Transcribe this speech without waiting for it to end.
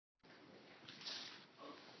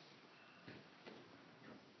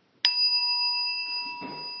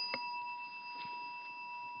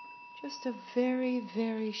just a very,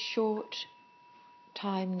 very short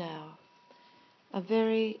time now, a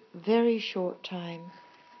very, very short time,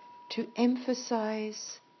 to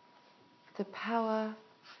emphasize the power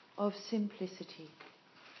of simplicity.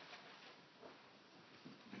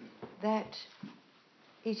 That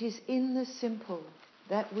it is in the simple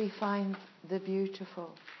that we find the beautiful.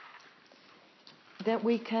 That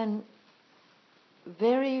we can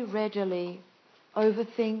very readily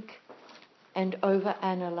overthink and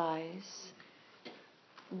overanalyze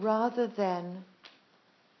rather than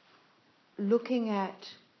looking at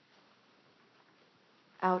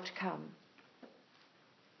outcome.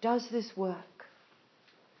 Does this work?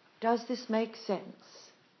 Does this make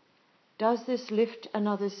sense? Does this lift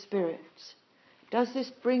another's spirits? Does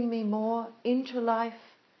this bring me more into life,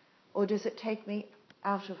 or does it take me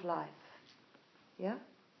out of life? Yeah?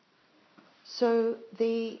 So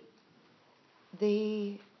the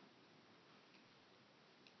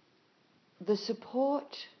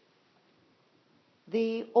support,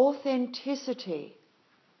 the authenticity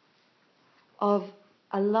of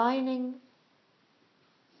aligning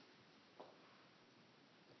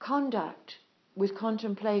conduct with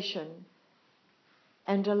contemplation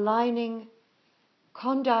and aligning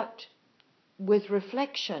conduct with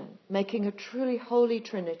reflection, making a truly holy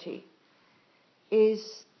trinity,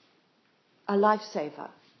 is a lifesaver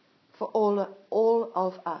for all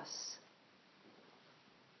of us.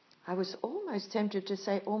 I was almost tempted to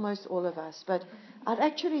say almost all of us, but I'd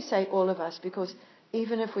actually say all of us, because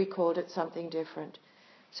even if we called it something different.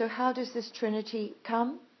 So how does this trinity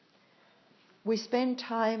come? We spend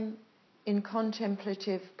time in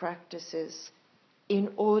contemplative practices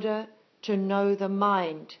in order to know the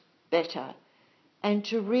mind better and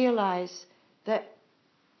to realize that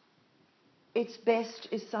its best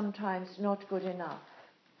is sometimes not good enough,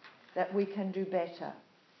 that we can do better.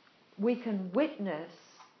 We can witness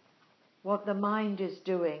what the mind is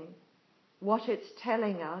doing, what it's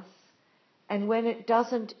telling us, and when it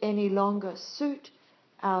doesn't any longer suit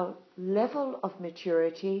our level of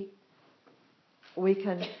maturity, we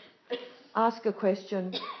can ask a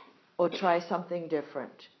question or try something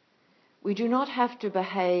different. We do not have to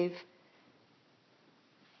behave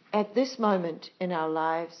at this moment in our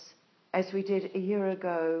lives as we did a year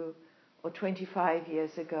ago, or 25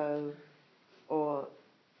 years ago, or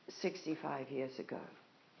 65 years ago.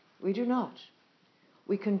 We do not.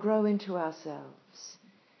 We can grow into ourselves.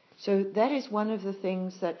 So that is one of the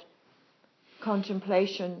things that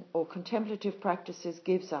contemplation or contemplative practices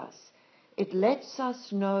gives us. It lets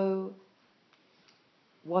us know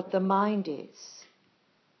what the mind is.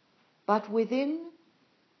 But within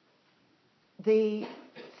the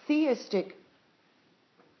theistic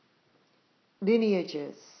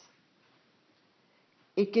lineages,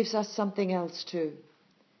 it gives us something else too.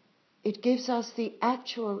 It gives us the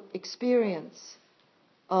actual experience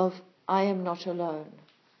of I am not alone.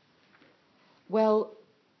 Well,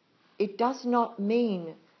 it does not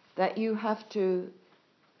mean that you have to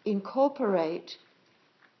incorporate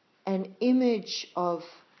an image of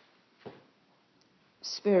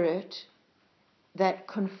spirit that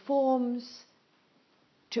conforms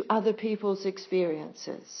to other people's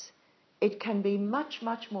experiences. It can be much,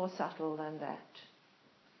 much more subtle than that.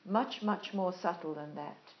 Much, much more subtle than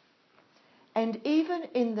that. And even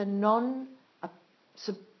in the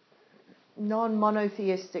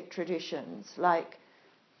non-monotheistic traditions, like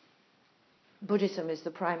Buddhism is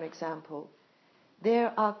the prime example,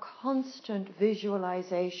 there are constant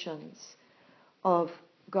visualizations of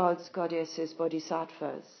gods, goddesses,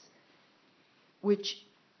 bodhisattvas, which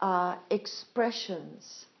are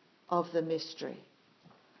expressions of the mystery.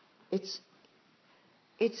 It's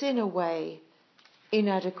in a way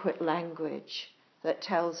inadequate language that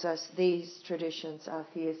tells us these traditions are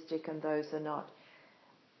theistic and those are not.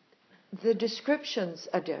 The descriptions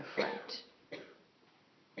are different.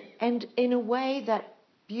 And in a way that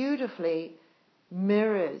beautifully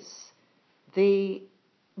mirrors the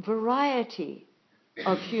variety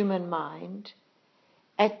of human mind,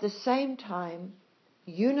 at the same time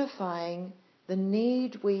unifying the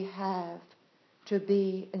need we have to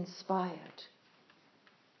be inspired.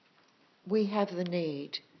 We have the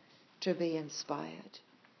need to be inspired.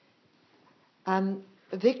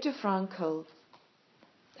 Viktor Frankl,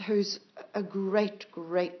 who's a great,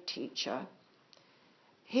 great teacher,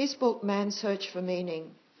 his book, Man's Search for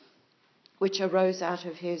Meaning, which arose out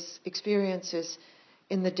of his experiences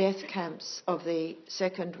in the death camps of the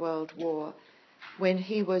Second World War, when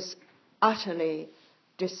he was utterly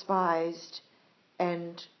despised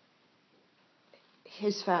and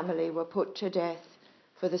his family were put to death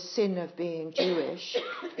for the sin of being Jewish.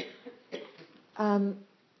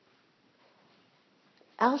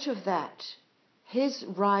 out of that, his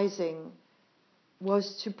rising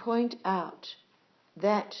was to point out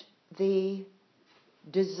that the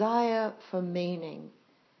desire for meaning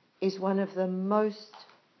is one of the most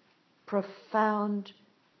profound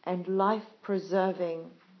and life-preserving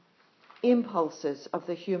impulses of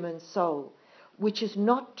the human soul, which is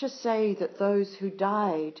not to say that those who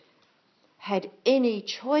died had any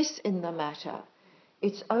choice in the matter.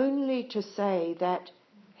 It's only to say that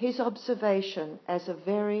his observation as a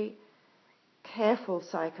very careful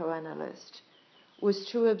psychoanalyst was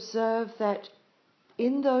to observe that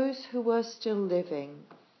in those who were still living,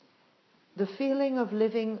 the feeling of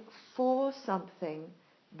living for something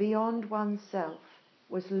beyond oneself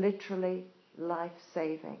was literally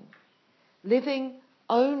life-saving. Living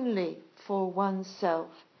only for oneself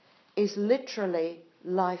is literally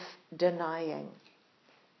life-denying.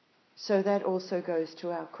 So that also goes to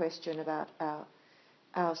our question about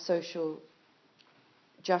our social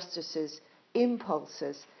justices,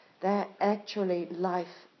 impulses. They're actually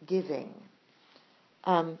life-giving.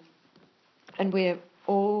 And we're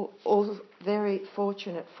all very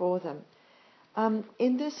fortunate for them.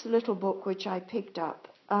 In this little book which I picked up,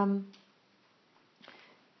 Henri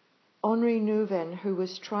Nouwen, who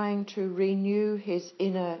was trying to renew his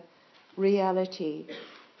inner reality,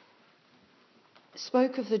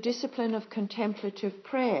 spoke of the discipline of contemplative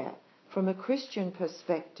prayer from a Christian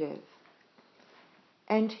perspective.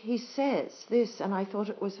 And he says this, and I thought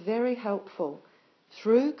it was very helpful,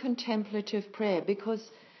 through contemplative prayer,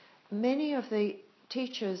 because many of the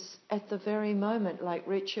teachers at the very moment, like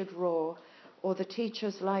Richard Rohr, or the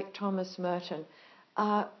teachers like Thomas Merton,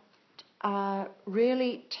 are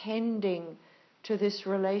really tending to this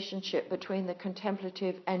relationship between the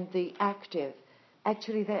contemplative and the active.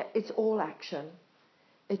 Actually, it's all action.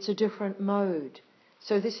 It's a different mode.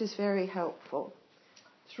 So this is very helpful.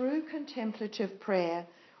 Through contemplative prayer,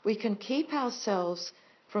 we can keep ourselves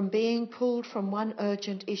from being pulled from one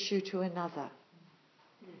urgent issue to another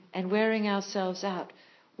and wearing ourselves out,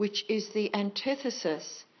 which is the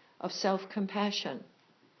antithesis of self-compassion,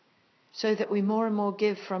 so that we more and more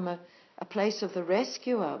give from a place of the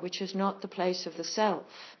rescuer, which is not the place of the self.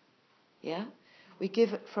 Yeah? We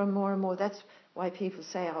give it from more and more. That's why people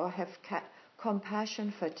say, oh, I have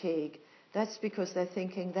compassion fatigue. That's because they're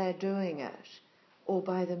thinking they're doing it all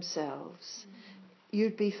by themselves.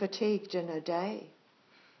 You'd be fatigued in a day.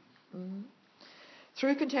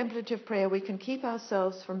 Through contemplative prayer, we can keep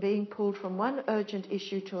ourselves from being pulled from one urgent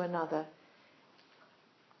issue to another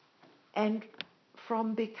and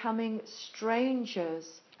from becoming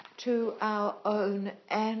strangers to our own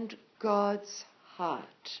and God's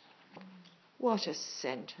heart. What a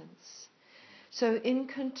sentence. So in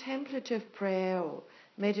contemplative prayer or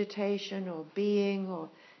meditation or being or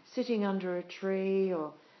sitting under a tree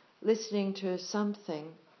or listening to something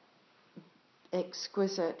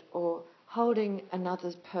exquisite or holding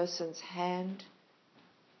another person's hand,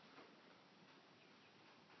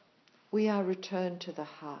 we are returned to the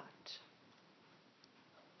heart.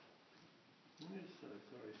 Yes,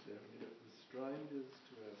 sorry, Stephanie, the strangers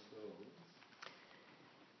to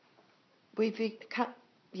ourselves.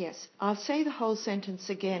 Yes, I'll say the whole sentence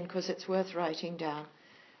again because it's worth writing down.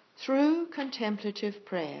 Through contemplative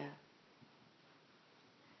prayer,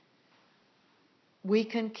 we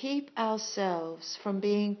can keep ourselves from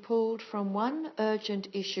being pulled from one urgent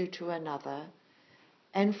issue to another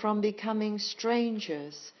and from becoming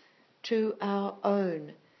strangers to our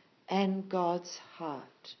own and God's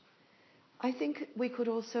heart. I think we could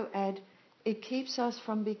also add, it keeps us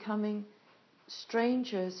from becoming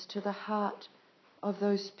strangers to the heart of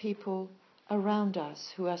those people around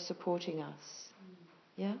us who are supporting us.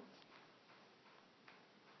 Yeah?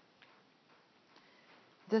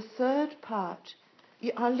 The third part,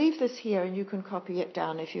 I'll leave this here and you can copy it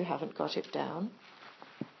down if you haven't got it down.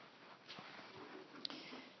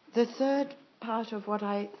 The third part of what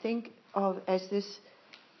I think of as this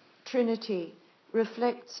Trinity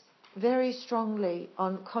reflects very strongly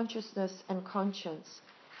on consciousness and conscience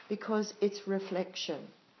because it's reflection.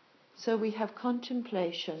 So we have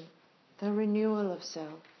contemplation, the renewal of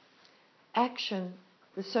self, action,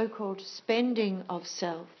 the so-called spending of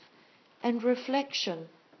self, and reflection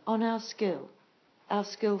on our skill, our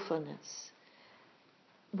skillfulness,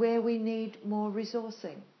 where we need more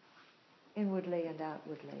resourcing, inwardly and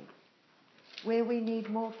outwardly, where we need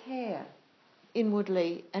more care,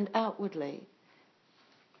 inwardly and outwardly,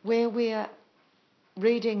 where we are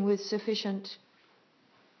reading with sufficient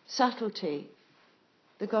subtlety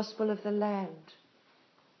the gospel of the land,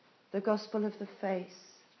 the gospel of the face,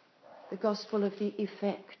 the gospel of the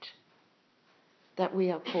effect that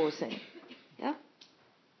we are causing. Yeah?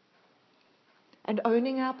 and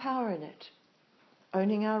owning our power in it,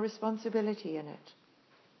 owning our responsibility in it.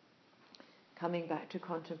 Coming back to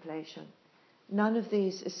contemplation. None of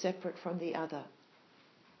these is separate from the other.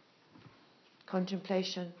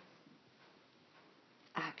 Contemplation,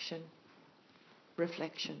 action,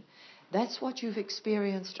 reflection. That's what you've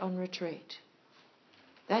experienced on retreat.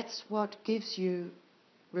 That's what gives you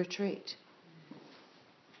retreat.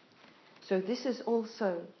 So this is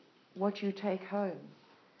also what you take home,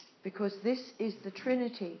 because this is the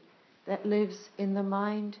Trinity that lives in the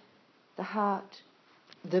mind, the heart,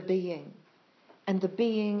 the being, and the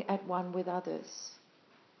being at one with others,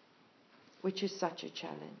 which is such a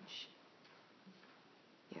challenge.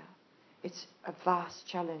 Yeah, it's a vast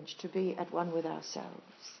challenge to be at one with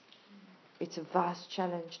ourselves. It's a vast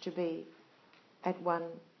challenge to be at one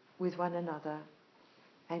with one another,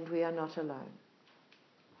 and we are not alone.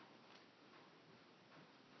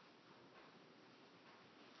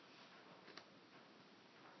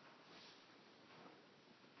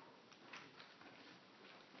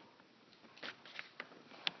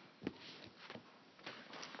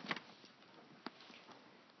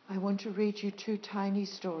 I want to read you 2 tiny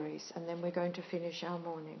stories, and then we're going to finish our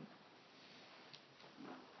morning.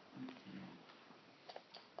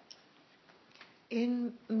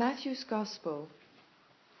 In Matthew's Gospel,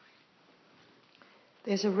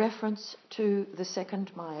 there's a reference to the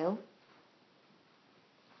 2nd mile,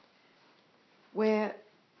 where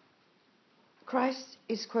Christ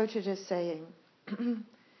is quoted as saying,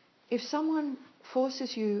 if someone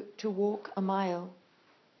forces you to walk a mile,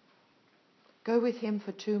 go with him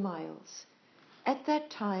for 2 miles. At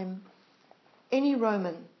that time, any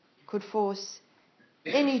Roman could force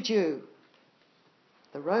any Jew.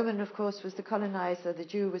 The Roman, of course, was the colonizer, the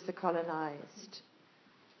Jew was the colonized.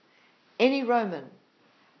 Any Roman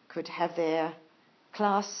could have their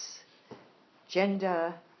class,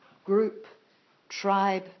 gender, group,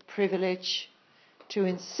 tribe, privilege to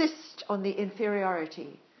insist on the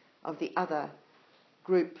inferiority of the other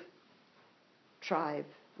group, tribe,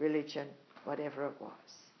 religion, whatever it was.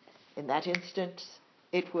 In that instance,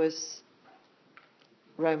 it was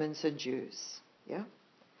Romans and Jews. Yeah?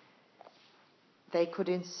 They could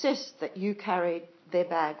insist that you carried their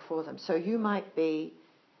bag for them. So you might be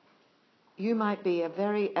a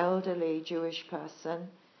very elderly Jewish person.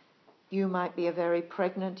 You might be a very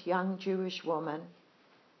pregnant young Jewish woman,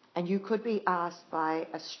 and you could be asked by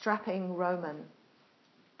a strapping Roman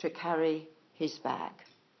to carry his bag.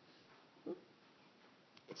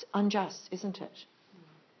 It's unjust, isn't it?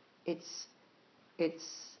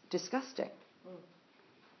 It's disgusting.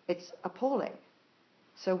 It's appalling.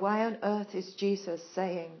 So why on earth is Jesus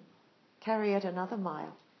saying, carry it another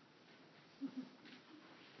mile?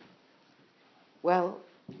 Well,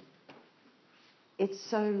 it's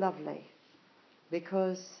so lovely,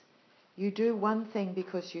 because you do one thing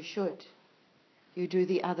because you should. You do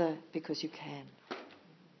the other because you can.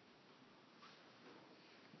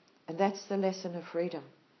 And that's the lesson of freedom.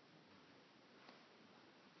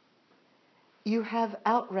 You have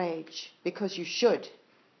outrage because you should.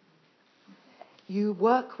 You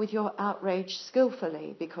work with your outrage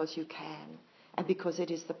skillfully because you can, and because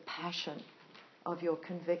it is the passion of your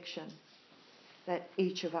conviction that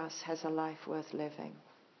each of us has a life worth living.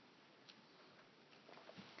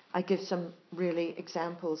 I give some really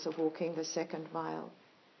examples of walking the 2nd mile.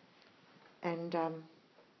 And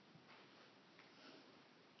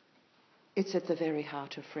it's at the very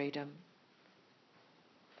heart of freedom.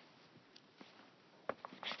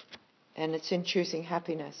 And it's in choosing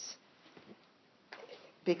happiness,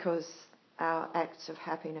 because our acts of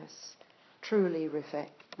happiness truly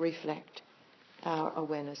reflect our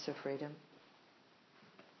awareness of freedom.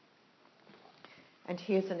 And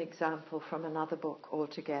here's an example from another book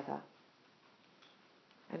altogether.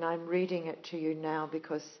 And I'm reading it to you now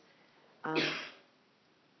because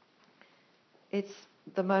it's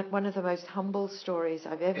one of the most humble stories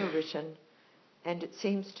I've ever written, and it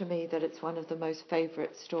seems to me that it's one of the most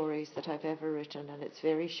favourite stories that I've ever written, and it's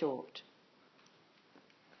very short.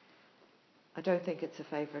 I don't think it's a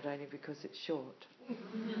favourite only because it's short,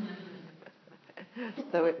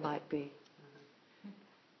 though it might be.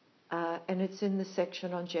 And it's in the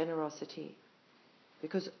section on generosity,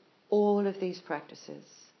 because all of these practices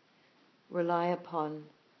rely upon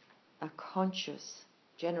a conscious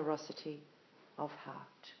generosity of heart,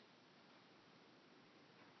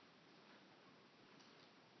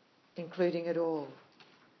 including it all,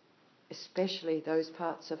 especially those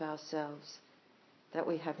parts of ourselves that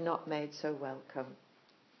we have not made so welcome.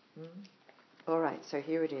 All right, so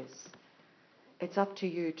here it is. It's up to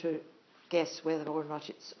you to guess whether or not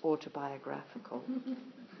it's autobiographical.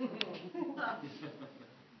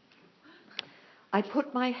 I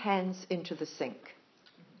put my hands into the sink.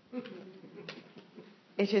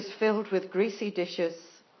 It is filled with greasy dishes.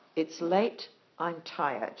 It's late. I'm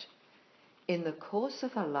tired. In the course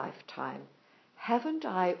of a lifetime, haven't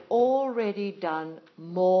I already done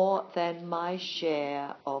more than my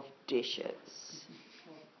share of dishes?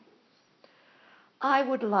 I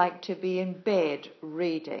would like to be in bed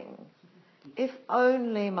reading. If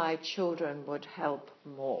only my children would help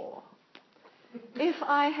more. If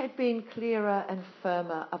I had been clearer and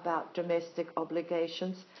firmer about domestic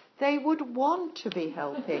obligations, they would want to be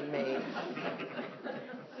helping me.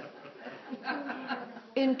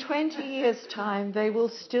 In 20 years' time, they will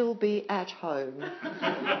still be at home.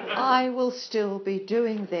 I will still be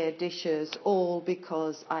doing their dishes, all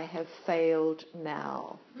because I have failed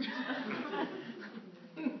now.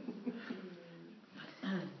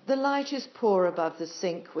 The light is poor above the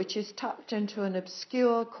sink, which is tucked into an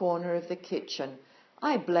obscure corner of the kitchen.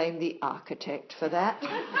 I blame the architect for that.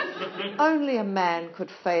 Only a man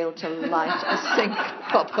could fail to light a sink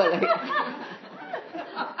properly.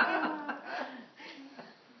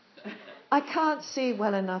 I can't see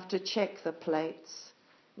well enough to check the plates.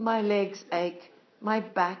 My legs ache, my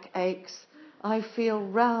back aches. I feel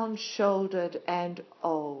round-shouldered and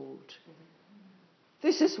old.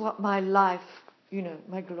 This is what my life,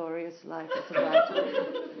 my glorious life is about.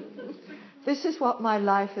 This is what my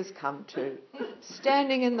life has come to,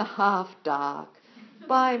 standing in the half-dark,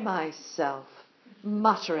 by myself,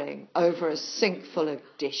 muttering over a sink full of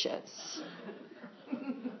dishes.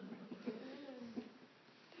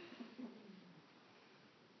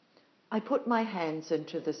 I put my hands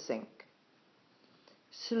into the sink.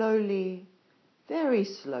 Slowly, very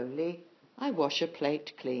slowly, I wash a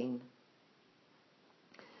plate clean.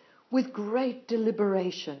 With great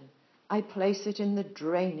deliberation, I place it in the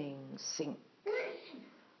draining sink.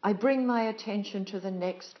 I bring my attention to the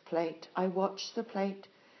next plate. I watch the plate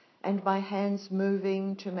and my hands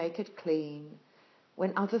moving to make it clean.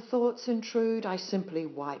 When other thoughts intrude, I simply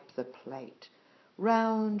wipe the plate,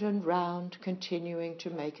 round and round, continuing to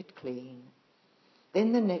make it clean.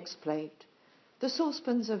 Then the next plate. The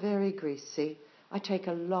saucepans are very greasy. I take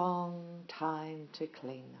a long time to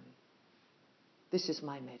clean them. This is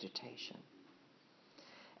my meditation.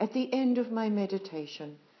 At the end of my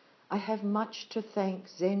meditation, I have much to thank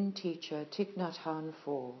Zen teacher Thich Nhat Hanh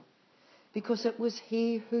for, because it was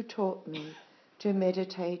he who taught me to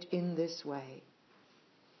meditate in this way.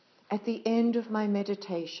 At the end of my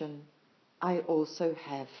meditation, I also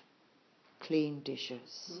have clean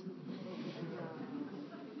dishes.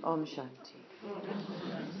 Om Shanti.